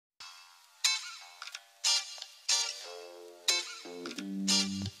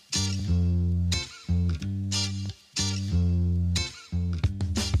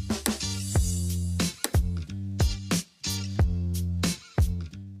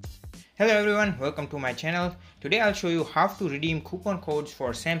Hello everyone, welcome to my channel. Today I'll show you how to redeem coupon codes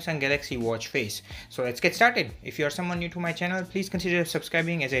for Samsung Galaxy Watch Face. So let's get started. If you are someone new to my channel, please consider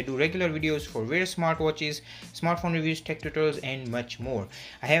subscribing as I do regular videos for various smartwatches, smartphone reviews, tech tutorials and much more.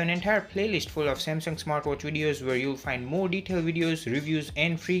 I have an entire playlist full of Samsung smartwatch videos where you'll find more detailed videos, reviews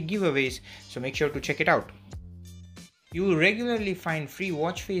and free giveaways, so make sure to check it out. You will regularly find free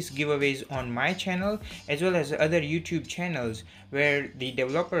watch face giveaways on my channel as well as other YouTube channels where the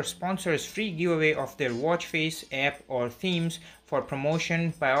developer sponsors free giveaway of their watch face app or themes for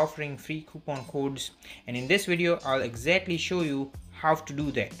promotion by offering free coupon codes, and in this video I'll exactly show you how to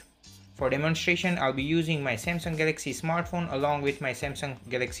do that. For demonstration, I'll be using my Samsung Galaxy smartphone along with my Samsung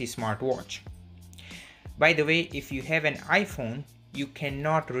Galaxy smartwatch. By the way, if you have an iPhone, you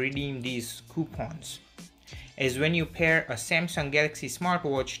cannot redeem these coupons, as when you pair a Samsung Galaxy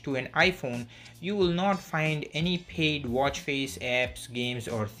smartwatch to an iPhone, you will not find any paid watch face apps, games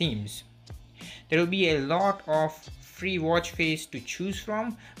or themes. There will be a lot of free watch face to choose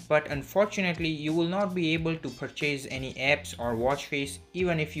from, but unfortunately you will not be able to purchase any apps or watch face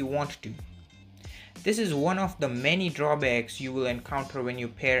even if you want to. This is one of the many drawbacks you will encounter when you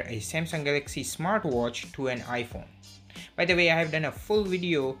pair a Samsung Galaxy smartwatch to an iPhone. By the way, I have done a full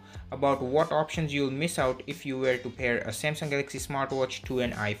video about what options you'll miss out if you were to pair a Samsung Galaxy smartwatch to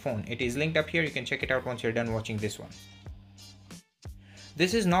an iPhone. It is linked up here, you can check it out once you're done watching this one.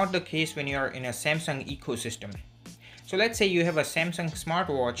 This is not the case when you are in a Samsung ecosystem. So let's say you have a Samsung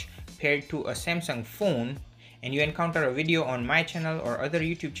smartwatch paired to a Samsung phone and you encounter a video on my channel or other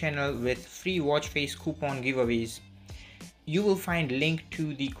YouTube channel with free watch face coupon giveaways. You will find link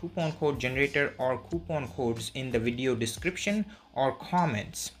to the coupon code generator or coupon codes in the video description or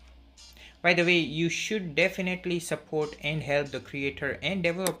comments. By the way, you should definitely support and help the creator and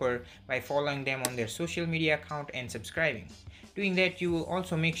developer by following them on their social media account and subscribing. Doing that, you will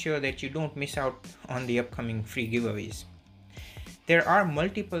also make sure that you don't miss out on the upcoming free giveaways. There are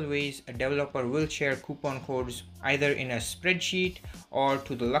multiple ways a developer will share coupon codes, either in a spreadsheet or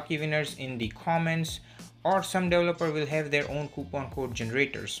to the lucky winners in the comments, or some developer will have their own coupon code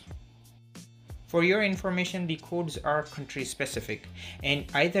generators. For your information, the codes are country specific and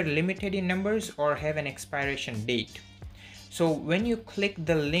either limited in numbers or have an expiration date. So when you click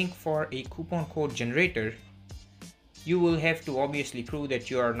the link for a coupon code generator, you will have to obviously prove that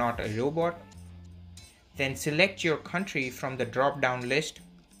you are not a robot. Then select your country from the drop-down list.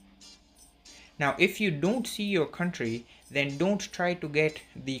 Now, if you don't see your country, then don't try to get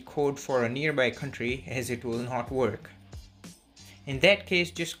the code for a nearby country, as it will not work. In that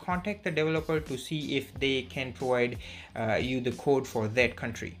case, just contact the developer to see if they can provide you the code for that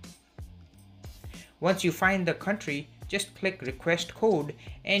country. Once you find the country, just click request code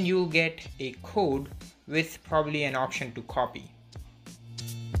and you'll get a code with probably an option to copy.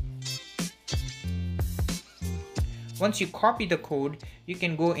 Once you copy the code, you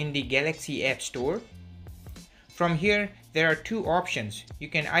can go in the Galaxy App Store. From here, there are two options. You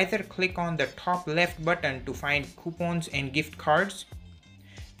can either click on the top left button to find coupons and gift cards,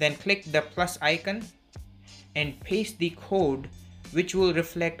 then click the plus icon and paste the code, which will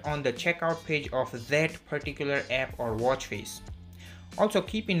reflect on the checkout page of that particular app or watch face. Also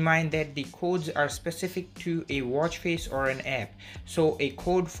keep in mind that the codes are specific to a watch face or an app, so a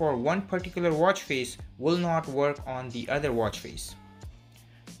code for one particular watch face will not work on the other watch face.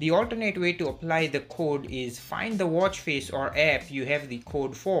 The alternate way to apply the code is find the watch face or app you have the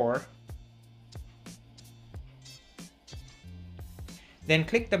code for, then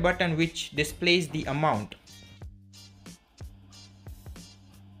click the button which displays the amount.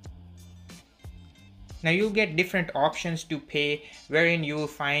 Now you'll get different options to pay, wherein you will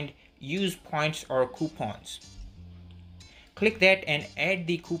find use points or coupons. Click that and add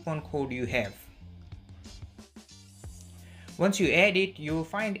the coupon code you have. Once you add it, you will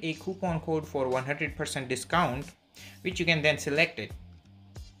find a coupon code for 100% discount, which you can then select it.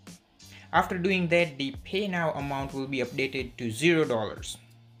 After doing that, the pay now amount will be updated to $0.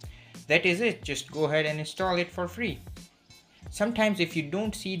 That is it, just go ahead and install it for free. Sometimes if you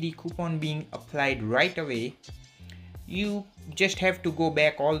don't see the coupon being applied right away, you just have to go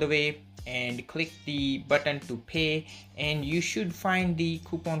back all the way and click the button to pay, and you should find the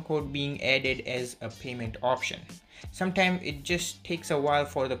coupon code being added as a payment option. Sometimes it just takes a while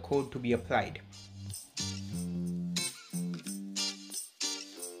for the code to be applied.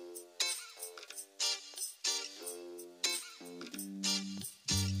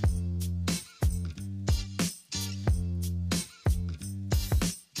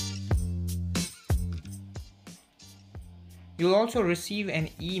 You'll also receive an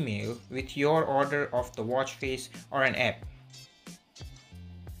email with your order of the watch face or an app.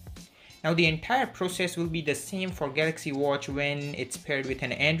 Now the entire process will be the same for Galaxy Watch when it's paired with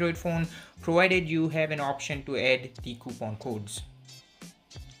an Android phone, provided you have an option to add the coupon codes.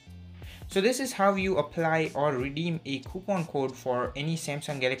 So this is how you apply or redeem a coupon code for any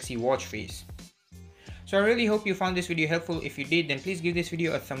Samsung Galaxy Watch face. So I really hope you found this video helpful. If you did, then please give this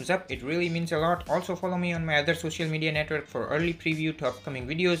video a thumbs up. It really means a lot. Also follow me on my other social media network for early preview to upcoming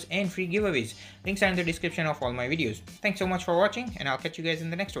videos and free giveaways. Links are in the description of all my videos. Thanks so much for watching, and I'll catch you guys in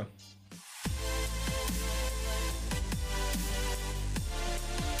the next one.